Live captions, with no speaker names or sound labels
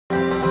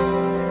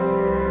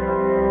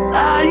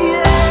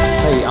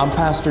I'm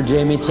Pastor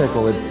Jamie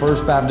Tickle at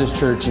First Baptist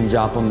Church in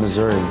Joplin,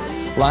 Missouri.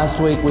 Last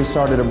week we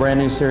started a brand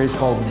new series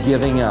called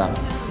Giving Up.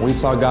 We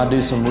saw God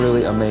do some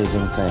really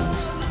amazing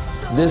things.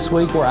 This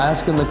week we're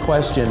asking the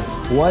question,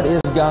 what is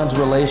God's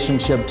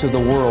relationship to the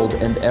world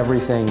and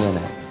everything in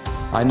it?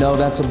 I know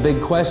that's a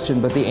big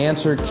question, but the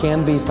answer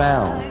can be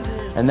found.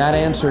 And that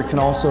answer can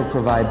also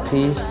provide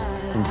peace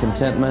and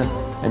contentment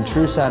and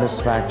true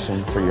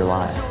satisfaction for your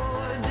life.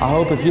 I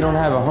hope if you don't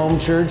have a home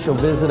church, you'll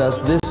visit us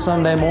this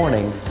Sunday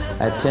morning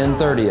at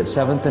 10:30 at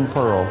 7th and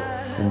Pearl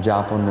in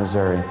Joplin,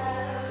 Missouri.